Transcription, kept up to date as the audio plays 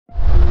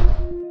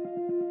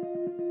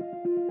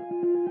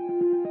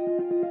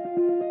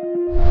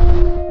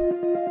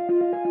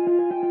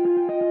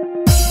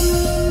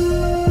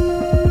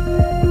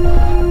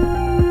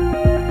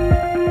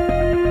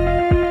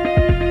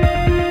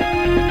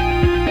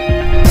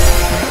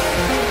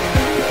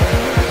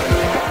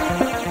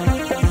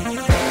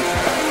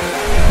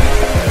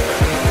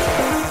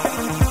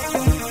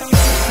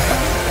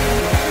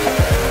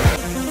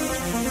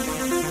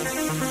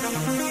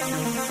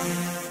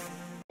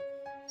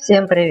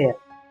Всем привет!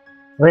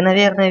 Вы,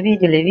 наверное,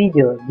 видели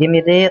видео, где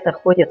медоед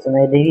охотится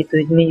на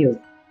ядовитую змею,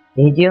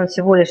 и где он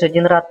всего лишь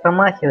один раз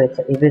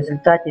промахивается, и в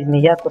результате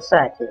змея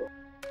кусает его.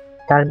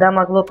 Тогда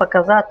могло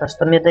показаться,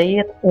 что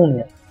медоед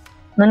умер.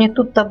 Но не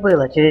тут-то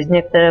было. Через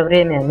некоторое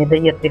время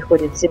медоед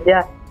приходит в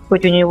себя,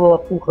 хоть у него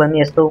опухло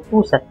место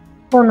укуса,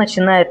 он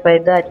начинает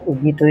поедать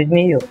убитую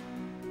змею.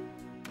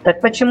 Так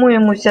почему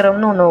ему все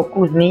равно на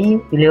укус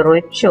змеи или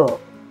рой пчел?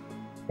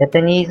 Это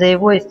не из-за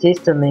его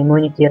естественного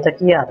иммунитета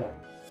к яду.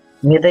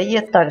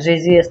 Медоед, также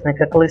известный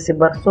как лысый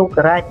барсук,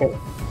 ратель,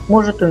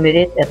 может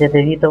умереть от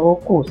ядовитого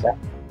укуса,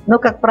 но,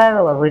 как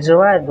правило,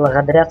 выживает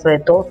благодаря своей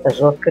толстой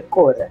жесткой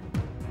коже.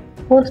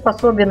 Он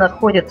способен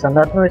охотиться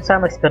на одну из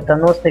самых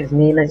смертоносных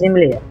змей на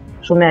земле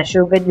 –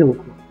 шумящую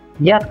гадюку,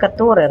 яд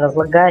которой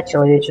разлагает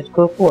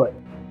человеческую плоть.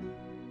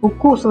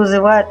 Укус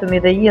вызывает у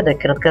медоеда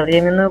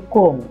кратковременную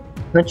кому,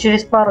 но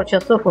через пару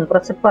часов он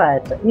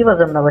просыпается и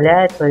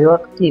возобновляет свою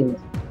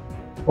активность.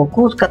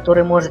 Укус,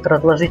 который может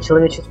разложить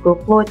человеческую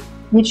плоть,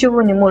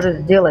 ничего не может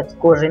сделать с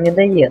кожей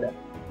медоеда.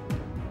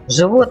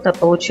 Животное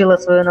получило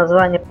свое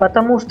название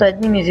потому, что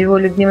одним из его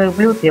любимых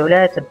блюд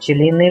являются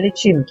пчелиные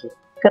личинки,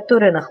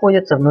 которые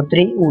находятся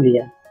внутри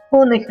улья.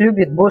 Он их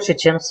любит больше,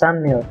 чем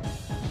сам мед.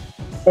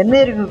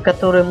 Энергию,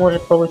 которую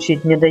может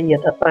получить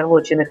медоед от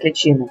проглоченных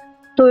личинок,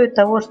 стоит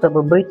того,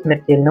 чтобы быть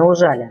смертельно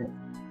ужаленным.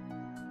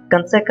 В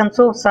конце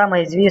концов,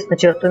 самой известной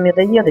чертой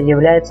медоеда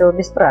является его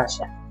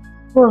бесстрашие.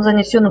 Он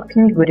занесен в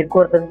книгу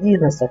рекордов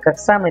Гиннесса как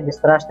самый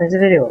бесстрашный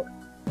зверек,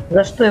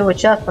 за что его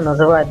часто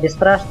называют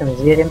бесстрашным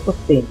зверем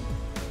пустыни.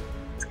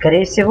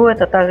 Скорее всего,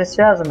 это также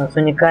связано с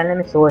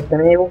уникальными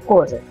свойствами его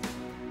кожи.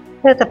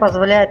 Это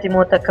позволяет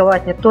ему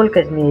атаковать не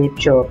только змей и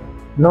пчел,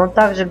 но он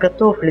также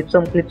готов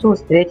лицом к лицу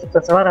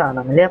встретиться с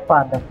вараном,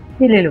 леопардом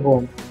или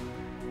львом.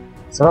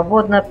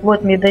 Свободная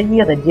плоть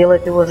медоеда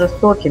делает его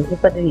жестоким и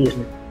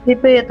подвижным, и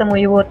поэтому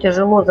его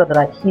тяжело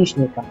задрать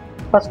хищникам,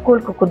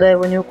 поскольку куда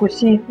его не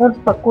укуси, он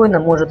спокойно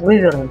может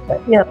вывернуться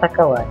и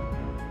атаковать.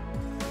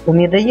 У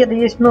медоеда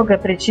есть много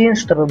причин,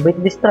 чтобы быть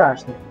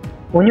бесстрашным.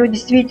 У него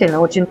действительно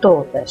очень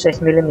толстая,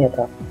 6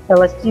 мм,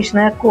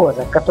 эластичная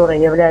кожа, которая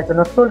является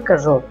настолько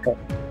жесткой,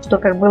 что,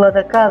 как было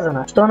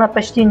доказано, что она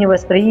почти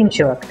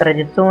невосприимчива к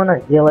традиционно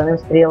сделанным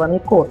стрелам и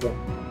копьям.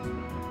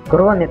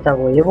 Кроме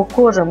того, его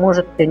кожа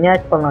может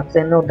принять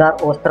полноценный удар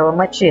острого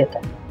мачете.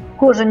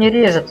 Кожа не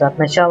режется от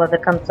начала до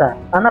конца,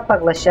 она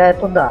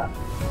поглощает удар.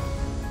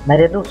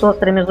 Наряду с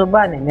острыми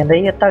зубами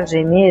медоед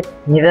также имеет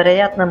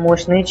невероятно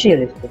мощные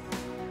челюсти.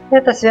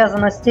 Это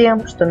связано с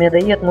тем, что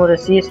медоед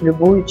может съесть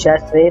любую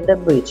часть своей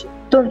добычи,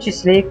 в том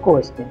числе и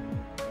кости.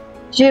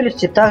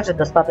 Челюсти также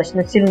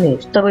достаточно сильны,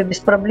 чтобы без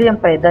проблем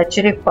поедать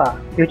черепах,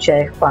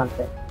 включая их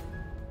панцирь.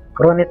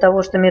 Кроме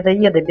того, что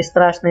медоеды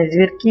бесстрашные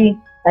зверьки,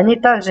 они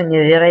также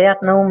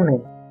невероятно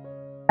умны.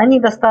 Они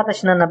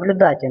достаточно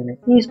наблюдательны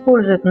и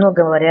используют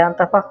много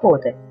вариантов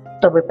охоты,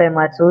 чтобы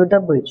поймать свою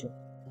добычу.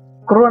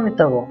 Кроме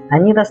того,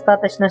 они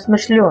достаточно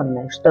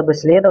смышленные, чтобы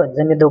следовать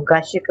за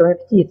медоуказчиками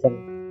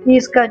птицами и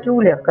искать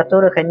улья, в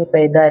которых они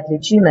поедают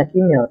личинок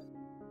и мед.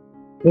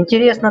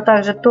 Интересно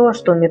также то,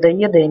 что у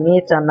медоеда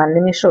имеется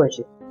анальный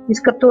мешочек, из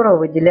которого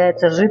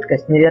выделяется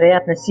жидкость с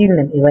невероятно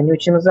сильным и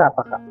вонючим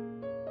запахом.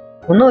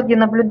 Многие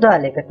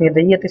наблюдали, как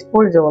медоед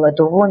использовал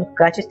эту вонь в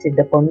качестве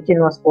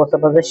дополнительного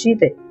способа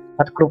защиты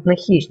от крупных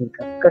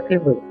хищников, как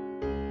львы.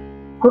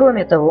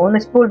 Кроме того, он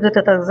использует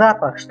этот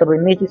запах, чтобы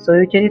метить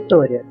свою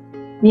территорию,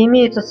 и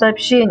имеются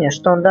сообщения,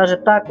 что он даже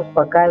так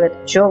успокаивает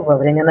пчел во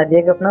время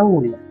набегов на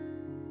улья.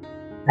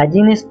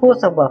 Один из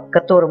способов, к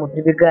которому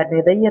прибегает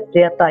медоед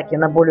при атаке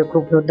на более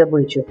крупную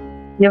добычу,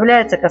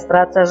 является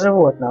кастрация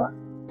животного.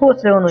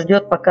 После он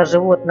ждет, пока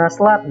животное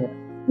ослабнет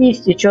и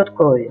истечет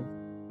кровью.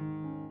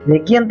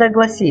 Легенда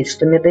гласит,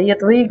 что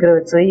медоед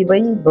выигрывает свои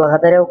бои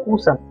благодаря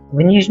укусам в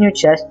нижнюю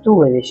часть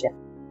туловища.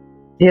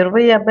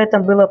 Впервые об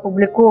этом было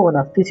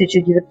опубликовано в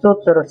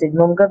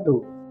 1947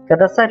 году,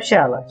 когда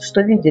сообщалось,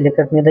 что видели,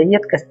 как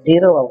медоед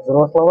кастрировал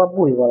взрослого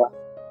буйвола.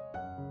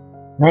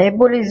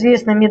 Наиболее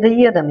известным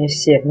медоедом из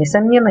всех,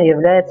 несомненно,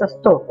 является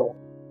Стоффл.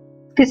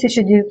 В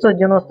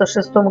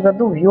 1996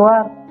 году в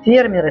ЮАР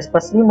фермеры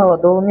спасли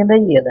молодого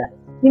медоеда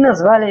и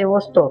назвали его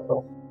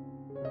Стоффл.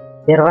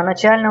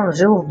 Первоначально он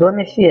жил в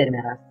доме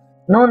фермера,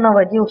 но он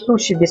наводил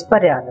сущий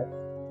беспорядок,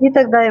 и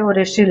тогда его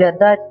решили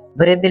отдать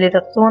в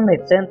реабилитационный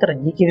центр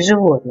диких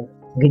животных,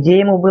 где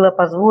ему было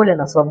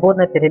позволено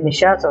свободно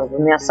перемещаться с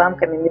двумя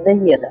самками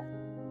медоеда.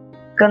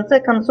 В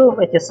конце концов,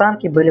 эти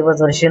самки были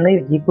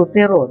возвращены в дикую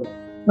природу.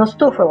 Но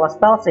Стоффл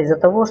остался из-за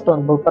того, что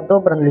он был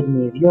подобран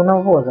людьми в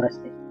юном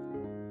возрасте.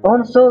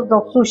 Он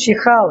создал сущий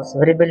хаос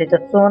в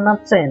реабилитационном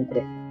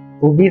центре,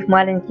 убив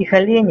маленьких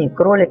оленей,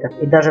 кроликов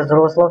и даже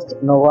взрослого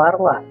степного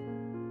орла.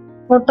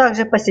 Он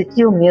также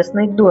посетил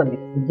местный домик,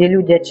 где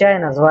люди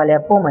отчаянно звали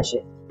о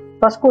помощи,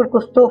 поскольку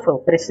Стоффл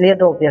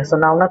преследовал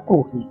персонал на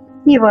кухне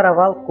и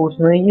воровал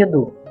вкусную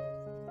еду.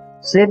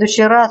 В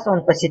следующий раз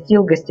он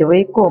посетил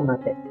гостевые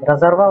комнаты,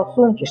 разорвал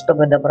сумки,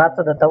 чтобы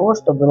добраться до того,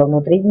 что было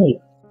внутри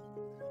них.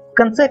 В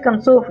конце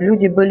концов,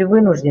 люди были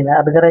вынуждены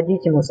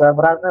отгородить ему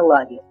своеобразный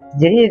лагерь с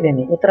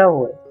деревьями и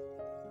травой.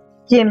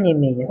 В Тем не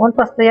менее, он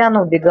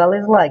постоянно убегал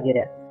из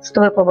лагеря,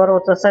 чтобы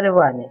побороться со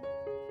львами.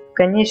 В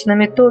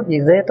конечном итоге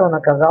из-за этого он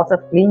оказался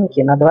в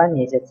клинике на 2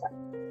 месяца.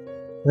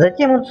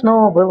 Затем он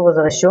снова был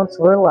возвращен в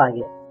свой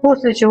лагерь,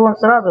 после чего он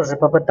сразу же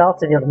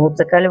попытался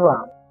вернуться ко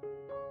львам.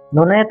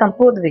 Но на этом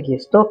подвиги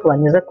Стоффла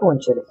не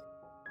закончились.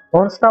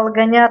 Он стал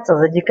гоняться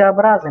за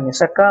дикообразными,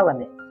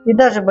 шакалами и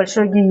даже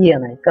большой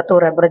гиеной,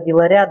 которая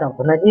бродила рядом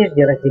в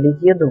надежде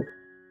разделить еду.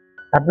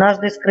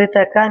 Однажды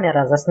скрытая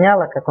камера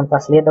засняла, как он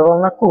последовал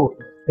на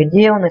кухню,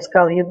 где он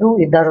искал еду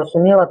и даже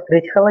сумел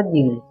открыть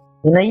холодильник,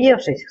 и,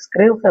 наевшись,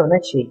 скрылся в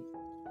ночи.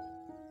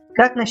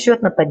 Как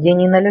насчет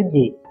нападений на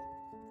людей?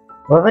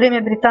 Во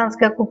время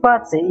британской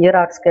оккупации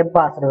иракской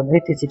Басры в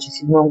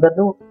 2007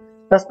 году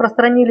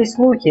распространились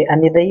слухи о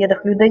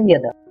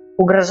медоедах-людоедах,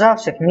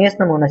 угрожавших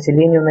местному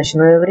населению в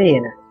ночное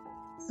время.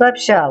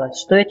 Сообщалось,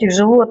 что этих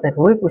животных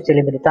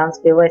выпустили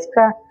британские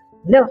войска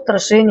для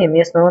устрашения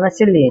местного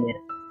населения,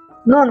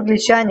 но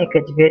англичане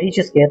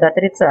категорически это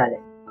отрицали.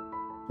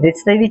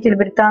 Представитель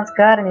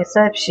британской армии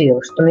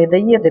сообщил, что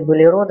медоеды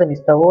были родом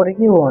из того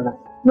региона,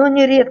 но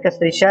они редко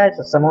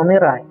встречаются в самом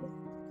Ираке.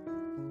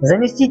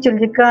 Заместитель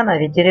декана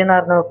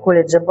ветеринарного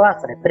колледжа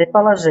Басры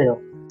предположил,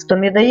 что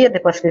медоеды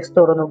пошли в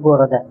сторону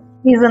города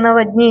из-за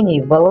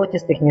наводнений в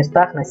болотистых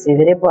местах на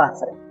севере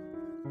Басры.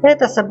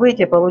 Это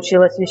событие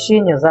получило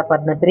освещение в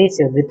западной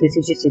прессе в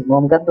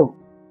 2007 году.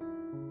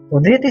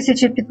 В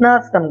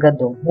 2015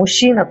 году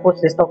мужчина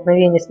после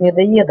столкновения с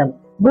медоедом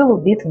был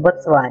убит в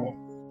Ботсване.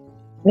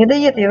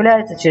 Медоед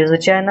является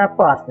чрезвычайно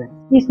опасным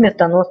и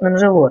смертоносным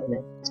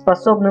животным,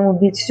 способным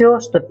убить все,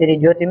 что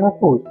перейдет ему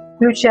путь,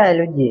 включая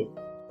людей.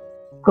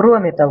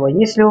 Кроме того,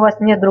 если у вас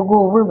нет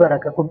другого выбора,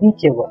 как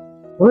убить его,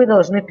 вы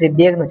должны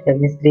прибегнуть к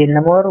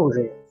огнестрельному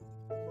оружию.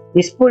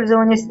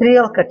 Использование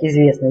стрел, как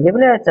известно,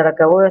 является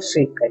роковой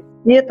ошибкой,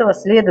 и этого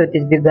следует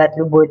избегать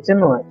любой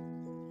ценой.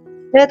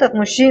 Этот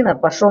мужчина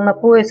пошел на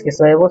поиски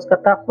своего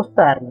скота в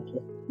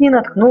кустарнике и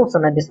наткнулся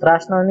на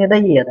бесстрашного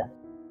медоеда.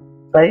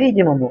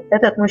 По-видимому,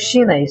 этот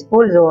мужчина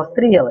использовал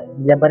стрелы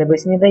для борьбы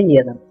с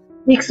медоедом,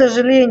 и, к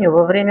сожалению,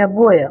 во время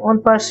боя он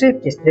по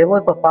ошибке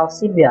стрелой попал в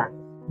себя.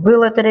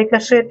 Был это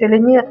рикошет или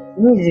нет,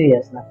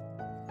 неизвестно.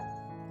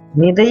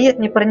 Медоед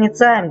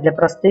непроницаем для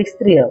простых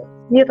стрел,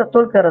 и это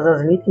только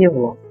разозлит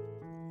его.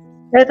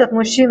 Этот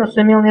мужчина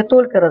сумел не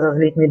только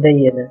разозлить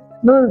медоеда,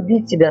 но и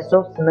убить себя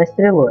собственной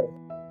стрелой.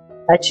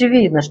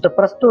 Очевидно, что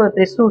простое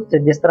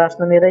присутствие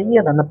бесстрашного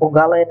медоеда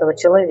напугало этого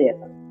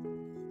человека.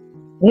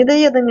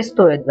 Медоеда не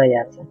стоит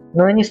бояться,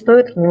 но и не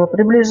стоит к нему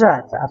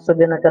приближаться,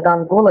 особенно когда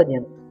он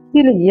голоден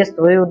или ест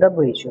свою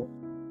добычу.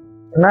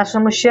 К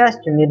нашему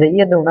счастью,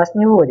 медоеды у нас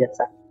не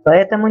водятся,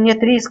 поэтому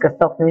нет риска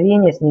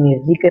столкновения с ними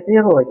в дикой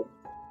природе.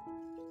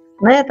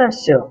 На этом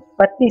все.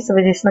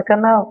 Подписывайтесь на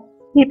канал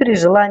и при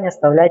желании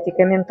оставляйте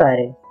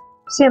комментарии.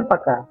 Всем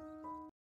пока!